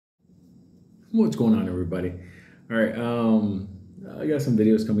What's going on, everybody? All right, I got some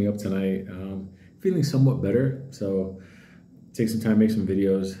videos coming up tonight. Feeling somewhat better, so take some time, make some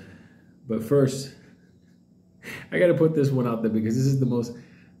videos. But first, I got to put this one out there because this is the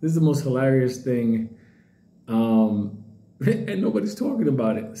most hilarious thing, and nobody's talking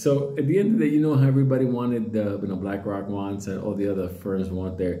about it. So at the end of the day, you know how everybody wanted the BlackRock wants and all the other firms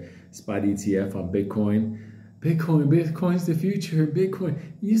want their spot ETF on Bitcoin. Bitcoin's the future. Bitcoin.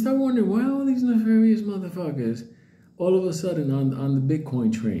 You start wondering why all these nefarious motherfuckers all of a sudden on the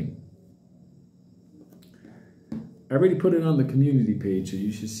Bitcoin train. I already put it on the community page, so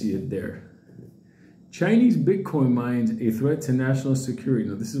you should see it there. Chinese Bitcoin mines a threat to national security.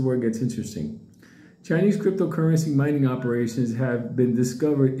 Now, this is where it gets interesting. Chinese cryptocurrency mining operations have been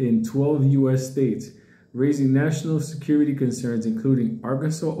discovered in 12 U.S. states, raising national security concerns, including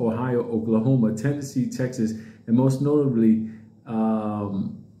Arkansas, Ohio, Oklahoma, Tennessee, Texas, and most notably,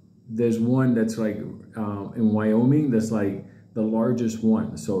 there's one that's like in Wyoming that's like the largest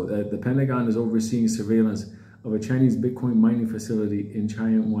one. So the Pentagon is overseeing surveillance of a Chinese Bitcoin mining facility in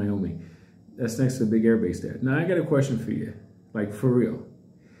Cheyenne, Wyoming. That's next to the big airbase there. Now, I got a question for you, like for real.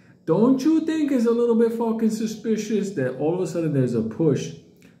 Don't you think it's a little bit fucking suspicious that all of a sudden there's a push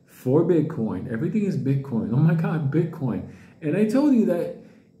for Bitcoin? Everything is Bitcoin. Oh my God, Bitcoin. And I told you that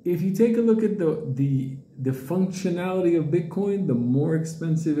if you take a look at the functionality of Bitcoin, the more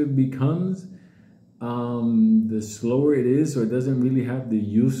expensive it becomes, the slower it is, so it doesn't really have the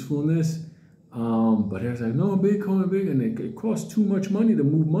usefulness. But it's like, no, Bitcoin, and it costs too much money to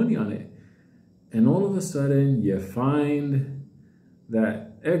move money on it. And all of a sudden, you find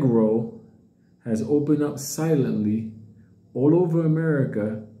that egg roll has opened up silently all over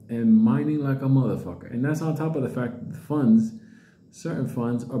America and mining like a motherfucker. And that's on top of the fact that the funds, certain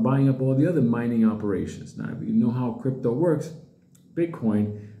funds, are buying up all the other mining operations. Now, if you know how crypto works,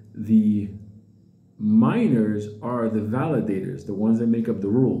 Bitcoin, the miners are the validators, the ones that make up the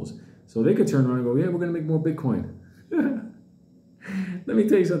rules. So they could turn around and go, yeah, we're going to make more Bitcoin. Let me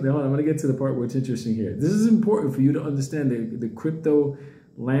tell you something. Hold on, I'm going to get to the part where it's interesting here. This is important for you to understand the crypto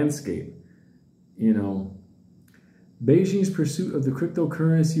landscape. You know, Beijing's pursuit of the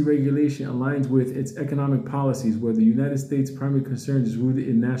cryptocurrency regulation aligns with its economic policies, where the United States' primary concern is rooted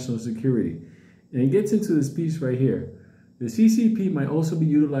in national security. And it gets into this piece right here. The CCP might also be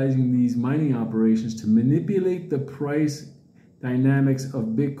utilizing these mining operations to manipulate the price dynamics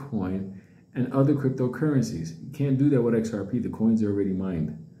of Bitcoin and other cryptocurrencies. You can't do that with XRP. The coins are already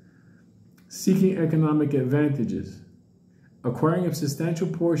mined. Seeking economic advantages. Acquiring a substantial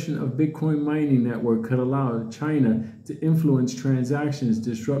portion of Bitcoin mining network could allow China to influence transactions,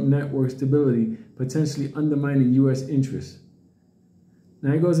 disrupt network stability, potentially undermining U.S. interests.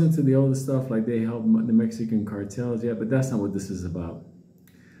 Now it goes into the older stuff like they help the Mexican cartels, yeah, but that's not what this is about.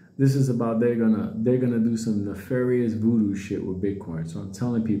 This is about they're gonna do some nefarious voodoo shit with Bitcoin. So I'm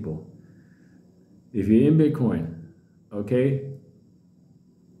telling people, if you're in Bitcoin, okay,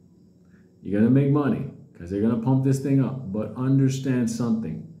 you're gonna make money because they're gonna pump this thing up. But understand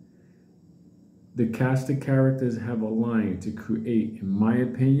something: the cast of characters have aligned to create, in my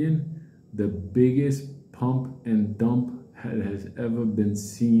opinion, the biggest pump and dump that has ever been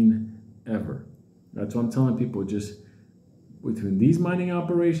seen ever. That's what I'm telling people. Just between these mining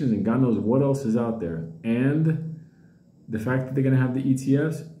operations and God knows what else is out there, and the fact that they're going to have the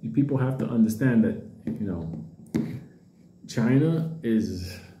ETFs, people have to understand that, you know, China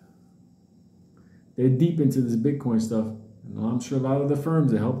is, they're deep into this Bitcoin stuff. And I'm sure a lot of the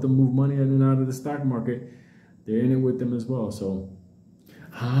firms that help them move money in and out of the stock market, they're in it with them as well. So,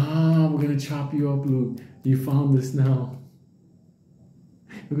 we're going to chop you up, Luke. You found this now.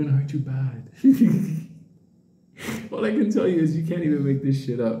 We're going to hurt you bad. All I can tell you is you can't even make this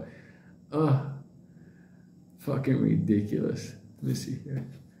shit up. Fucking ridiculous. Let me see here.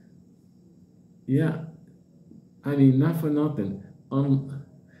 Yeah. I mean, not for nothing.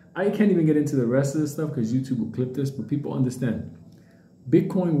 I can't even get into the rest of this stuff because YouTube will clip this, but people understand.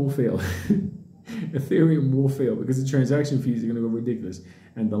 Bitcoin will fail. Ethereum will fail because the transaction fees are going to go ridiculous.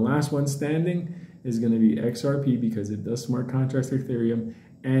 And the last one standing is going to be XRP because it does smart contracts like Ethereum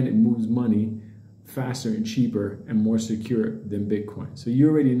and it moves money faster and cheaper and more secure than Bitcoin. So you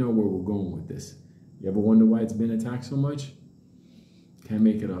already know where we're going with this. You ever wonder why it's been attacked so much? Can't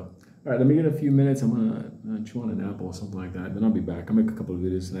make it up. All right, let me get a few minutes. I'm gonna chew on an apple or something like that. Then I'll be back. I'll make a couple of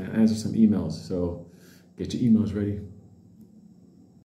videos and answer some emails. So get your emails ready.